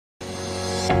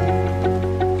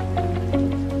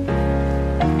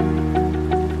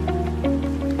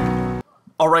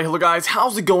Alright, hello guys,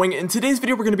 how's it going? In today's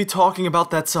video we're going to be talking about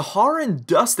that Saharan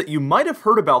dust that you might have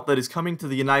heard about that is coming to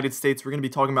the United States. We're going to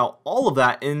be talking about all of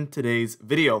that in today's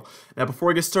video. Now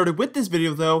before I get started with this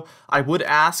video though, I would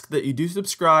ask that you do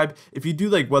subscribe if you do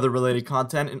like weather related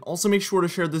content, and also make sure to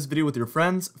share this video with your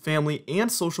friends, family,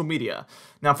 and social media.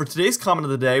 Now for today's comment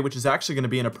of the day, which is actually going to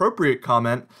be an appropriate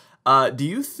comment, do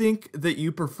you think that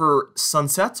you prefer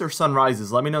sunsets or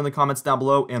sunrises? Let me know in the comments down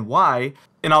below and why.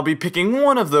 And I'll be picking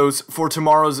one of those for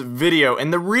tomorrow's video.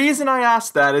 And the reason I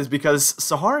asked that is because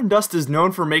Saharan dust is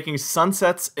known for making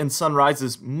sunsets and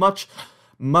sunrises much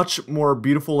more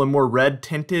beautiful and more red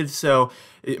tinted. So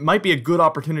it might be a good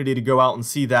opportunity to go out and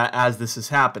see that as this is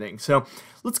happening. So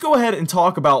let's go ahead and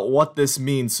talk about what this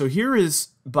means. So here is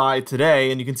by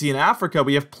today, and you can see in Africa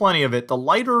we have plenty of it. The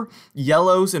lighter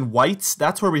yellows and whites,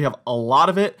 that's where we have a lot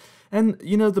of it. And,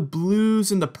 you know, the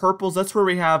blues and the purples, that's where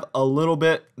we have a little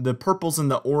bit. The purples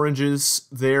and the oranges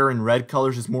there and red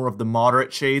colors is more of the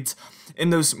moderate shades. In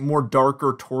those more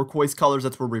darker turquoise colors,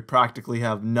 that's where we practically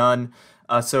have none.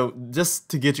 So just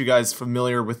to get you guys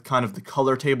familiar with kind of the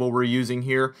color table we're using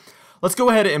here, let's go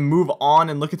ahead and move on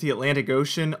and look at the Atlantic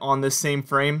Ocean on this same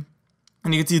frame.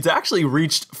 And you can see it's actually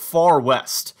reached far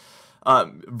west.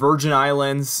 Virgin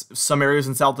Islands, some areas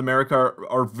in South America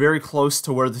are very close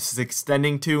to where this is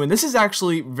extending to, and this is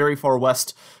actually very far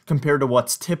west compared to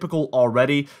what's typical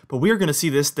already, but we are going to see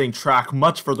this thing track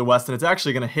much further west, and it's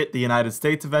actually going to hit the United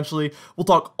States eventually. We'll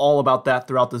talk all about that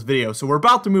throughout this video. So we're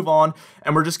about to move on,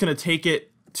 and we're just going to take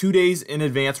it 2 days in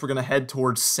advance. We're going to head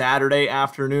towards Saturday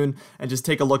afternoon and just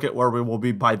take a look at where we will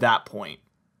be by that point.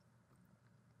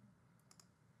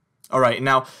 Alright,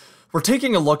 now we're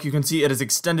taking a look. You can see it is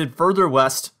extended further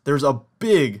west. There's a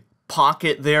big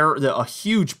pocket there, a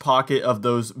huge pocket of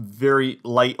those very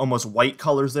light, almost white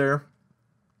colors there.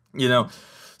 You know,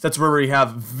 that's where we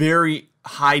have very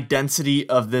high density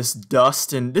of this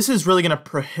dust, and this is really going to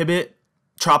prohibit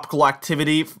tropical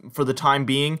activity for the time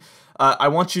being. I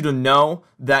want you to know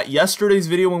that yesterday's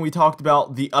video, when we talked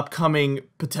about the upcoming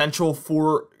potential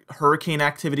for hurricane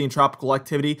activity and tropical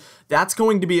activity, that's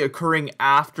going to be occurring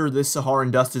after this Saharan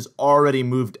dust is already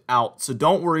moved out. So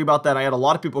don't worry about that. I had a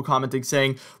lot of people commenting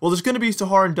saying, well, there's going to be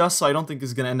Saharan dust, so I don't think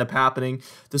this is going to end up happening.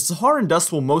 The Saharan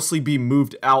dust will mostly be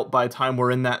moved out by the time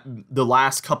we're in the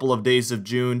last couple of days of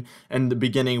June and the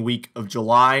beginning week of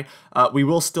July. We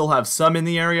will still have some in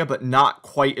the area, but not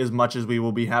quite as much as we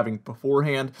will be having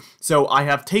beforehand. So I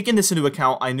have taken this into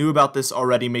account. I knew about this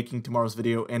already making tomorrow's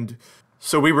video, and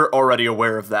so we were already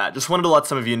aware of that. Just wanted to let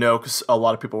some of you know because a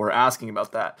lot of people were asking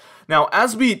about that. Now,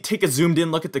 as we take a zoomed in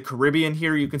look at the Caribbean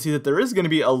here, you can see that there is going to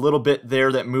be a little bit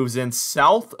there that moves in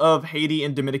south of Haiti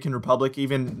and Dominican Republic,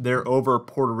 even there over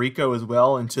Puerto Rico as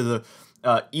well, into the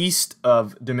east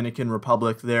of Dominican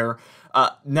Republic there.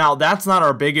 Now, that's not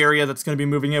our big area that's going to be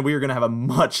moving in. We are going to have a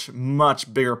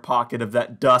much bigger pocket of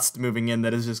that dust moving in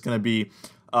that is just going to be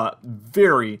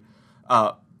very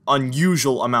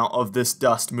unusual amount of this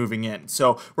dust moving in.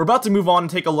 So we're about to move on and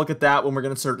take a look at that when we're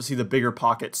going to start to see the bigger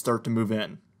pockets start to move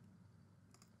in.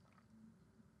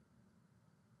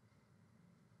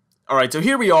 Alright, so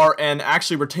here we are, and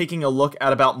actually we're taking a look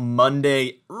at about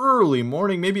Monday early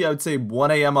morning, maybe I would say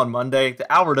 1 a.m. on Monday.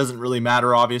 The hour doesn't really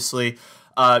matter, obviously,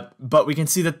 but we can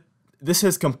see that this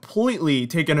has completely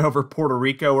taken over Puerto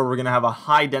Rico, where we're going to have a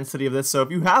high density of this. So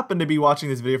if you happen to be watching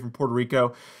this video from Puerto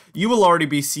Rico, you will already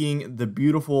be seeing the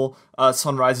beautiful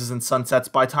sunrises and sunsets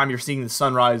by the time you're seeing the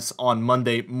sunrise on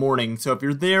Monday morning. So if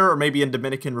you're there, or maybe in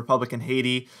Dominican Republic and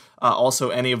Haiti, also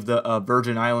any of the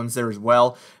Virgin Islands there as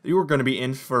well, you are going to be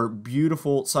in for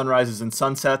beautiful sunrises and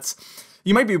sunsets.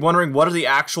 You might be wondering, what are the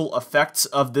actual effects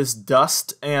of this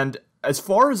dust? And as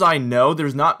far as I know,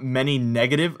 there's not many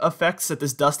negative effects that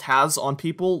this dust has on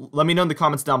people. Let me know in the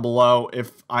comments down below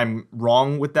if I'm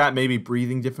wrong with that. Maybe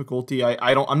breathing difficulty.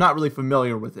 I'm not really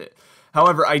familiar with it.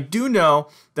 However, I do know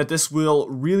that this will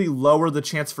really lower the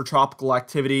chance for tropical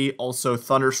activity. Also,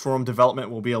 thunderstorm development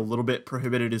will be a little bit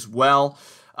prohibited as well.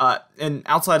 And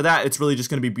outside of that, it's really just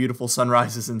going to be beautiful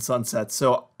sunrises and sunsets.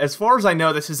 So as far as I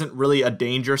know, this isn't really a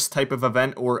dangerous type of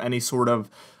event or any sort of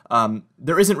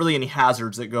there isn't really any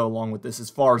hazards that go along with this as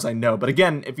far as I know. But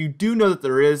again, if you do know that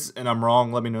there is, and I'm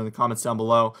wrong, let me know in the comments down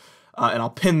below. And I'll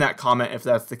pin that comment if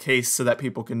that's the case so that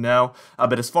people can know.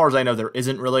 But as far as I know, there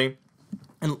isn't really.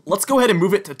 And let's go ahead and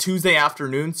move it to Tuesday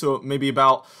afternoon, so maybe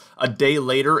about a day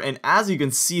later. And as you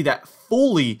can see, that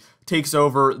fully takes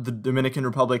over the Dominican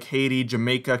Republic, Haiti,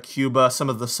 Jamaica, Cuba, some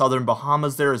of the southern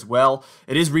Bahamas there as well.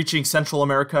 It is reaching Central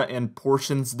America and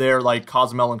portions there like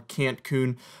Cozumel and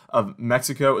Cancun of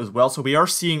Mexico as well. So we are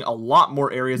seeing a lot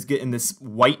more areas get in this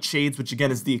white shades, which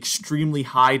again is the extremely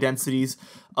high densities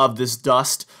of this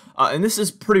dust. And this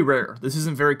is pretty rare. This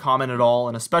isn't very common at all,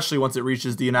 and especially once it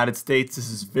reaches the United States, this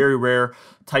is very rare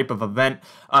type of event.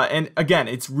 And again,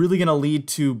 it's really going to lead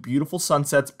to beautiful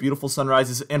sunsets, beautiful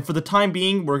sunrises, and for the time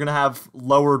being, we're going to have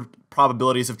lowered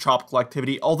probabilities of tropical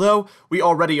activity, although we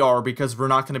already are, because we're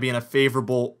not going to be in a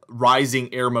favorable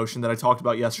rising air motion that I talked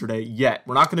about yesterday yet.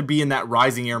 We're not going to be in that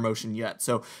rising air motion yet,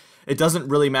 so it doesn't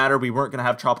really matter. We weren't going to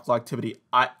have tropical activity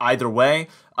either way.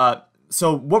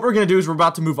 So what we're going to do is we're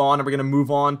about to move on, and we're going to move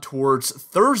on towards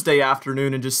Thursday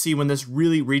afternoon and just see when this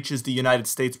really reaches the United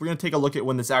States. We're going to take a look at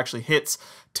when this actually hits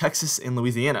Texas and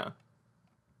Louisiana.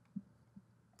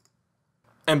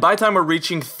 And by the time we're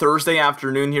reaching Thursday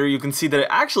afternoon here, you can see that it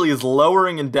actually is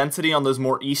lowering in density on those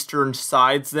more eastern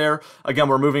sides there. Again,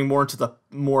 we're moving more into the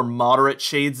more moderate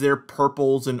shades there,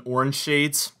 purples and orange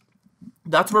shades.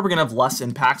 That's where we're going to have less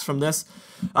impacts from this.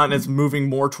 And it's moving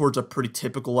more towards a pretty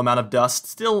typical amount of dust.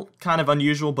 Still kind of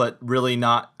unusual, but really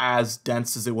not as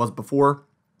dense as it was before.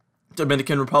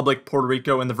 Dominican Republic, Puerto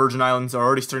Rico, and the Virgin Islands are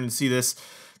already starting to see this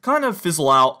kind of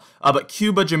fizzle out. But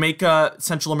Cuba, Jamaica,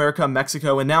 Central America,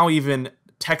 Mexico, and now even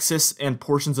Texas and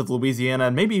portions of Louisiana,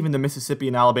 and maybe even the Mississippi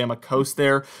and Alabama coast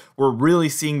there, we're really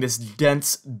seeing this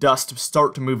dense dust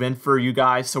start to move in for you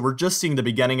guys. So we're just seeing the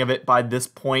beginning of it by this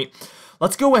point.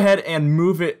 Let's go ahead and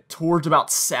move it towards about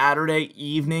Saturday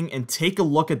evening and take a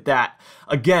look at that.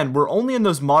 Again, we're only in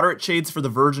those moderate shades for the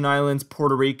Virgin Islands,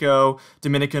 Puerto Rico,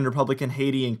 Dominican Republic, and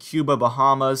Haiti, and Cuba,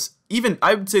 Bahamas. Even,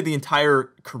 I would say the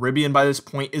entire Caribbean by this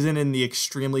point isn't in the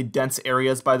extremely dense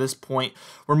areas by this point.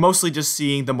 We're mostly just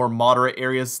seeing the more moderate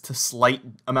areas to slight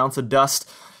amounts of dust.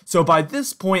 So by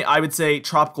this point, I would say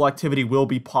tropical activity will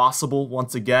be possible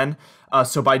once again.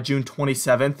 So by June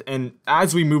 27th, and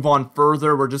as we move on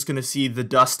further, we're just going to see the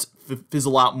dust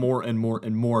fizzle out more and more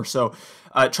and more. So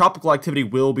tropical activity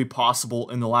will be possible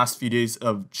in the last few days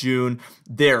of June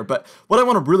there. But what I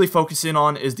want to really focus in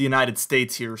on is the United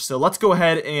States here. So let's go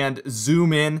ahead and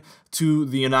zoom in to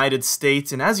the United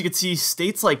States. And as you can see,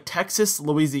 states like Texas,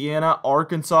 Louisiana,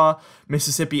 Arkansas,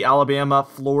 Mississippi, Alabama,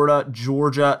 Florida,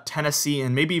 Georgia, Tennessee,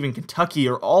 and maybe even Kentucky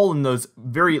are all in those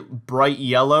very bright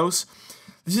yellows.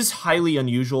 This is highly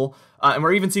unusual, and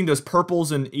we're even seeing those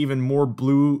purples and even more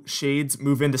blue shades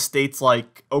move into states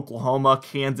like Oklahoma,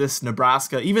 Kansas,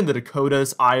 Nebraska, even the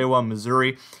Dakotas, Iowa,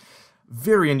 Missouri.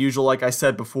 Very unusual, like I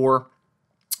said before.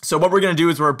 So what we're going to do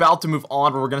is we're about to move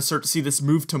on, where we're going to start to see this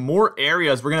move to more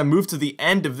areas. We're going to move to the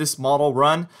end of this model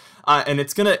run, and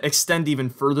it's going to extend even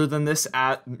further than this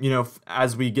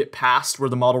as we get past where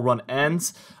the model run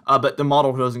ends. But the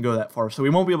model doesn't go that far, so we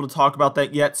won't be able to talk about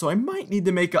that yet. So I might need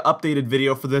to make an updated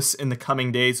video for this in the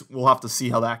coming days. We'll have to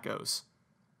see how that goes.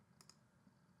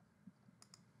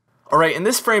 All right, and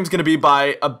this frame is going to be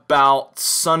by about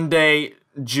Sunday,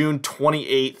 June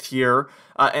 28th here.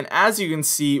 And as you can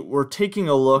see, we're taking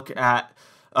a look at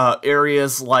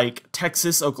areas like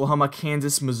Texas, Oklahoma,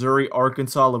 Kansas, Missouri,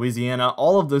 Arkansas, Louisiana,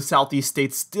 all of those southeast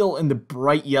states still in the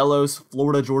bright yellows,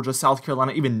 Florida, Georgia, South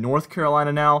Carolina, even North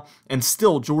Carolina now, and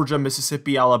still Georgia,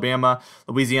 Mississippi, Alabama,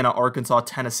 Louisiana, Arkansas,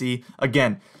 Tennessee.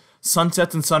 Again,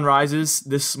 sunsets and sunrises,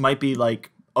 this might be like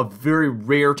a very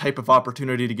rare type of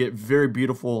opportunity to get very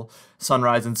beautiful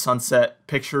sunrise and sunset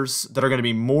pictures that are going to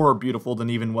be more beautiful than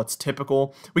even what's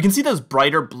typical. We can see those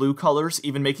brighter blue colors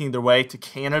even making their way to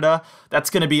Canada. That's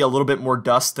going to be a little bit more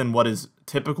dust than what is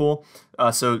typical.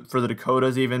 So for the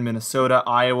Dakotas, even Minnesota,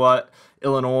 Iowa,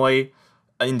 Illinois,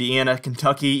 Indiana,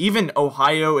 Kentucky, even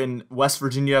Ohio and West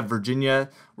Virginia,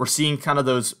 we're seeing kind of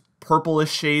those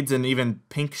purplish shades and even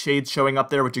pink shades showing up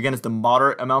there, which again is the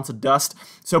moderate amounts of dust.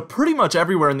 So pretty much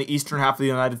everywhere in the eastern half of the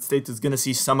United States is going to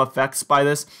see some effects by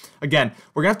this. Again,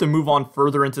 we're going to have to move on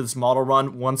further into this model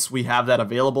run once we have that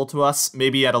available to us,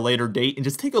 maybe at a later date, and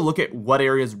just take a look at what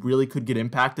areas really could get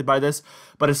impacted by this.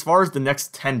 But as far as the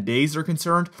next 10 days are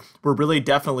concerned, we're really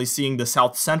definitely seeing the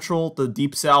South Central, the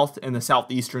Deep South, and the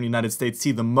Southeastern United States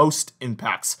see the most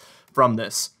impacts from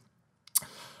this.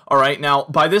 All right, now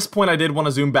by this point I did want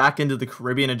to zoom back into the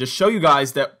Caribbean and just show you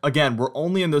guys that, again, we're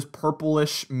only in those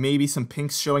purplish, maybe some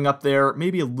pinks showing up there,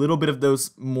 maybe a little bit of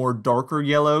those more darker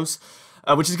yellows,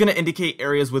 which is going to indicate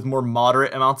areas with more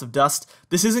moderate amounts of dust.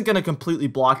 This isn't going to completely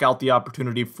block out the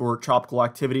opportunity for tropical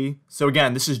activity. So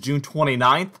again, this is June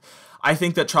 29th. I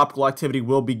think that tropical activity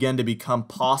will begin to become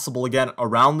possible again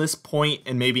around this point,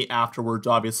 and maybe afterwards,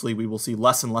 obviously, we will see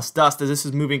less and less dust as this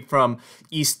is moving from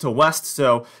east to west.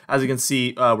 So as you can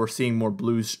see, we're seeing more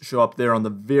blues show up there on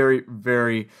the very,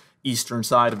 very eastern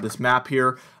side of this map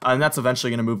here, and that's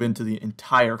eventually going to move into the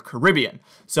entire Caribbean.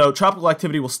 So tropical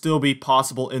activity will still be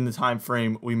possible in the time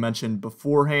frame we mentioned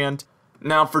beforehand.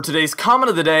 Now, for today's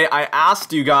comment of the day, I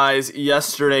asked you guys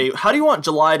yesterday, how do you want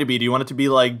July to be? Do you want it to be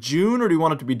like June, or do you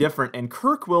want it to be different? And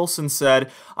Kirk Wilson said,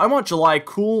 I want July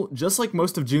cool, just like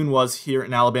most of June was here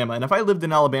in Alabama. And if I lived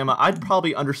in Alabama, I'd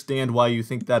probably understand why you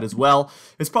think that as well.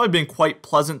 It's probably been quite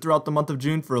pleasant throughout the month of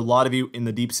June for a lot of you in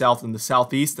the Deep South and the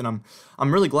Southeast, and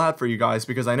I'm really glad for you guys,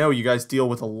 because I know you guys deal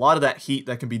with a lot of that heat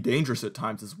that can be dangerous at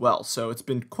times as well. So it's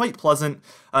been quite pleasant,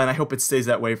 and I hope it stays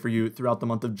that way for you throughout the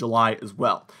month of July as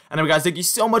well. Anyway, guys, thank you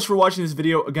so much for watching this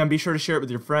video. Again, be sure to share it with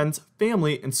your friends,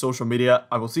 family, and social media.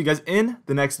 I will see you guys in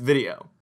the next video.